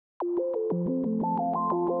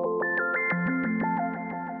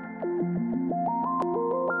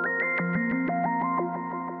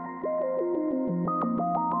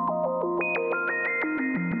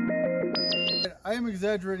I am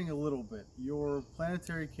exaggerating a little bit. Your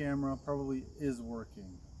planetary camera probably is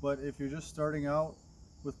working, but if you're just starting out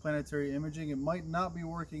with planetary imaging, it might not be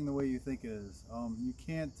working the way you think it is. You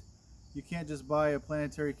can't just buy a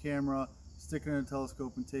planetary camera, stick it in a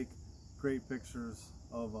telescope, and take great pictures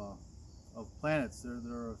of planets.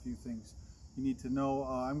 There are a few things you need to know.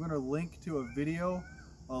 I'm going to link to a video,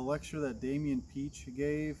 a lecture that Damian Peach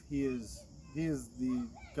gave. He is the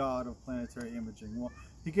god of planetary imaging. Well,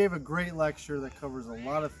 he gave a great lecture that covers a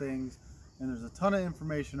lot of things, and there's a ton of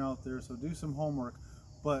information out there, so do some homework.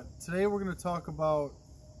 But today we're going to talk about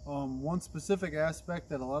one specific aspect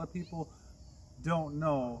that a lot of people don't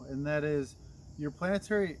know, and that is your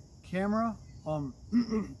planetary camera.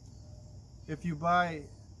 If you buy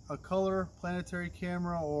a color planetary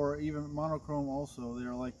camera or even monochrome, also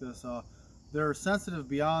they're like this, they're sensitive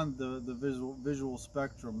beyond the visual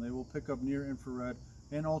spectrum. They will pick up near infrared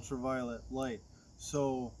and ultraviolet light.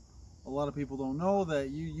 So a lot of people don't know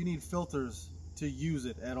that you need filters to use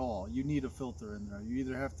it at all. You need a filter in there. You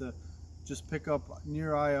either have to just pick up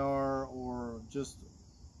near IR or just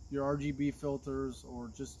your RGB filters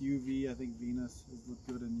or just UV. I think Venus is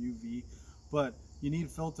good in UV, but you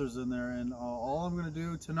need filters in there. And all I'm going to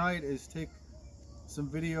do tonight is take some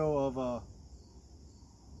video of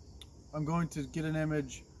I'm going to get an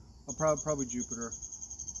image of probably Jupiter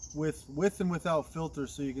with and without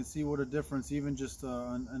filters, so you can see what a difference even just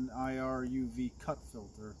an IR UV cut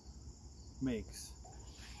filter makes.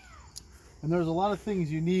 And there's a lot of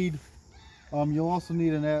things you need. You'll also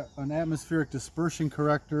need an atmospheric dispersion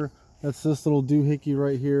corrector. That's this little doohickey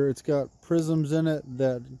right here. It's got prisms in it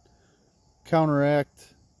that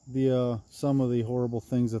counteract the some of the horrible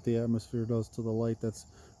things that the atmosphere does to the light that's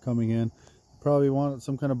coming in. Probably want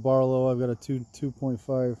some kind of Barlow. I've got a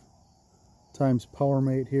 2.5 times power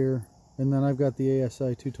mate here, and then I've got the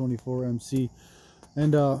ASI224MC,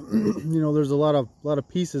 and you know, there's a lot of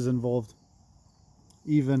pieces involved,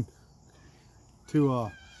 even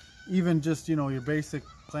to even just, you know, your basic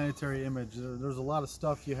planetary image. There's a lot of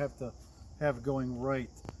stuff you have to have going right.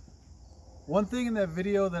 One thing in that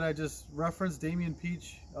video that I just referenced, Damian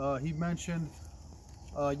Peach, he mentioned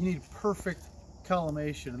you need perfect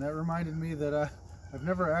collimation, and that reminded me that I've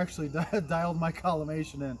never actually dialed my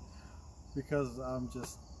collimation in because I'm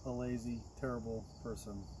just a lazy, terrible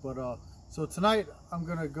person. But so tonight I'm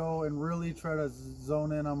gonna go and really try to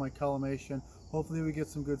zone in on my collimation. Hopefully we get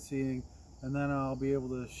some good seeing, and then I'll be able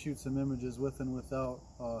to shoot some images with and without.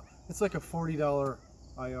 It's like a $40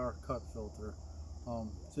 IR cut filter,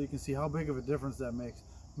 so you can see how big of a difference that makes,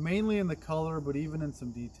 mainly in the color, but even in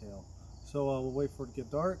some detail. So we'll wait for it to get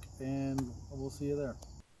dark, and we'll see you there.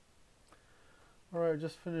 Alright,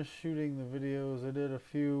 just finished shooting the videos. I did a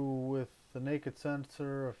few with the naked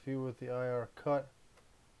sensor, a few with the IR cut,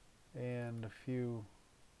 and a few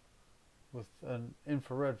with an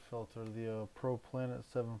infrared filter, the Pro Planet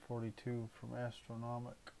 742 from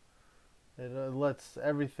Astronomic. It lets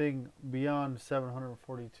everything beyond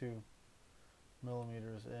 742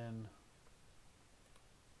 millimeters in.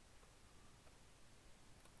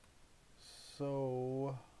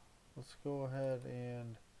 So let's go ahead,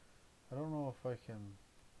 and I don't know if I can.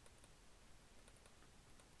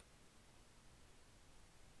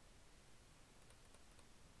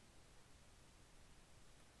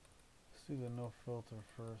 Let's do the no filter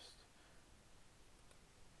first.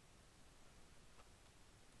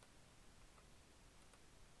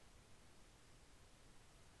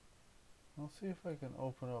 I'll see if I can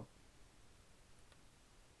open up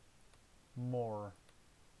more.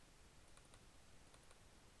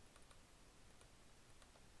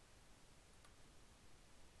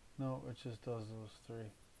 No, it just does those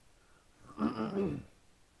three.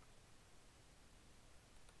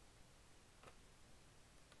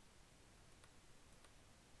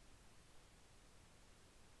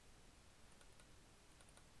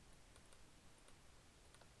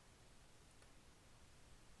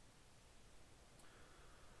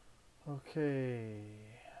 Okay.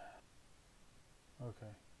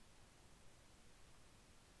 Okay.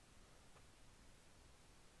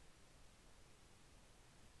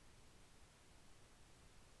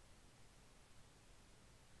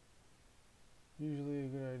 Usually a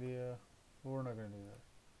good idea, but we're not going to do that.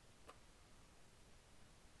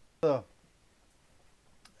 So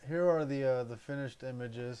here are the finished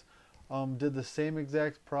images. Did the same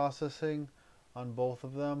exact processing on both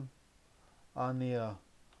of them. On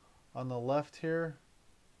the left here,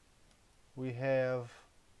 we have,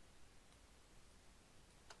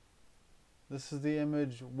 this is the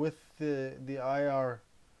image with the IR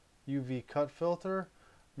UV cut filter,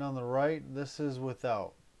 and on the right, this is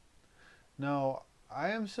without. Now,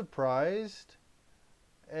 I am surprised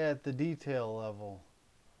at the detail level.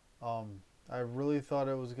 I really thought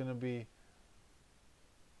it was going to be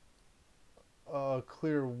a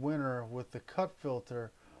clear winner with the cut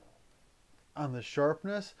filter on the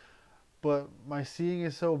sharpness, but my seeing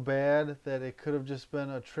is so bad that it could have just been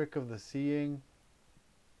a trick of the seeing.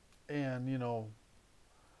 And you know,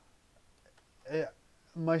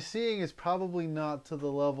 my seeing is probably not to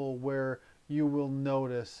the level where you will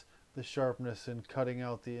notice the sharpness in cutting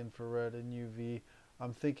out the infrared and UV.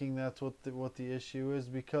 I'm thinking that's what the issue is,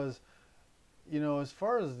 because you know, as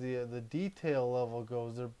far as the detail level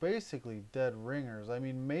goes, they're basically dead ringers. I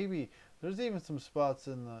mean, maybe there's even some spots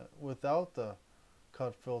in the without the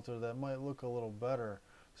cut filter that might look a little better.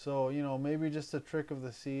 So you know, maybe just a trick of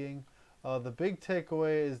the seeing. The big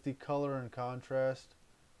takeaway is the color and contrast.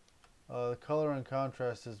 The color and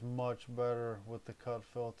contrast is much better with the cut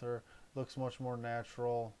filter. Looks much more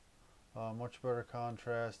natural, much better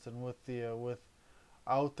contrast, and with the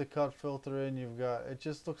without the cut filter in, you've got, it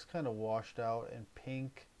just looks kind of washed out and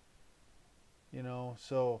pink. You know,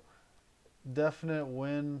 so definite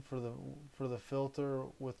win for the filter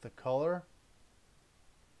with the color.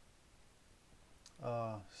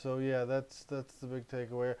 So yeah, that's the big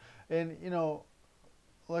takeaway. And you know,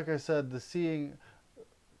 like I said, the seeing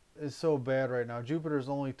is so bad right now. Jupiter's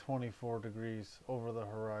only 24 degrees over the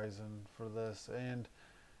horizon for this, and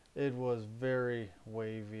it was very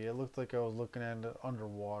wavy. It looked like I was looking at it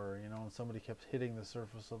underwater, you know, and somebody kept hitting the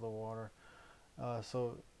surface of the water.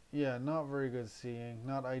 So yeah, not very good seeing,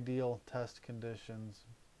 not ideal test conditions,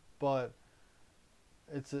 but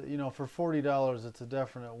it's a, you know, for $40, it's a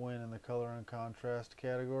definite win in the color and contrast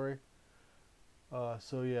category.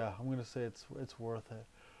 So yeah, I'm gonna say it's worth it.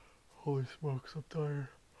 Holy smokes, I'm tired.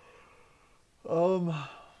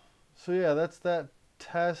 So yeah, that's that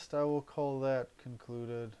test. I will call that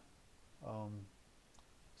concluded.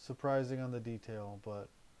 Surprising on the detail, but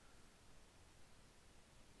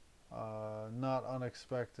not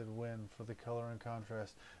unexpected win for the color and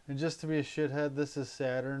contrast. And just to be a shithead, this is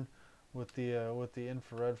Saturn with the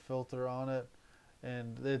infrared filter on it,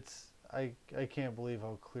 and it's I can't believe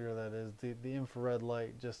how clear that is. The infrared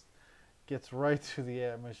light just gets right through the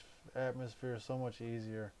atmosphere so much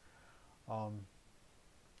easier.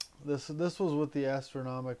 This was with the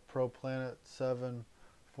Astronomic Pro Planet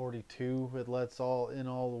 742. It lets all the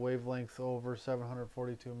wavelengths over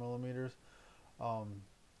 742 millimeters.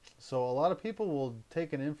 So a lot of people will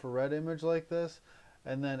take an infrared image like this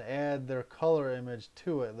and then add their color image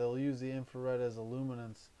to it. They'll use the infrared as a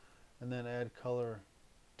luminance and then add color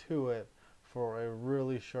to it for a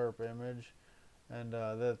really sharp image, and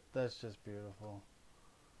that's just beautiful.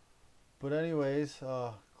 But anyways,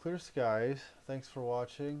 clear skies. Thanks for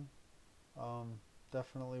watching.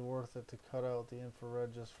 Definitely worth it to cut out the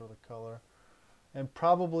infrared just for the color. And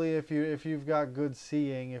probably if you've got good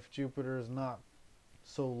seeing, if Jupiter is not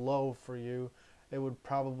so low for you, it would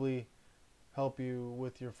probably help you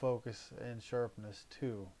with your focus and sharpness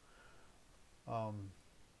too.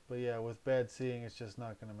 But yeah, with bad seeing, it's just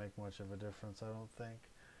not going to make much of a difference, I don't think.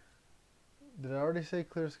 Did I already say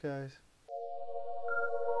clear skies?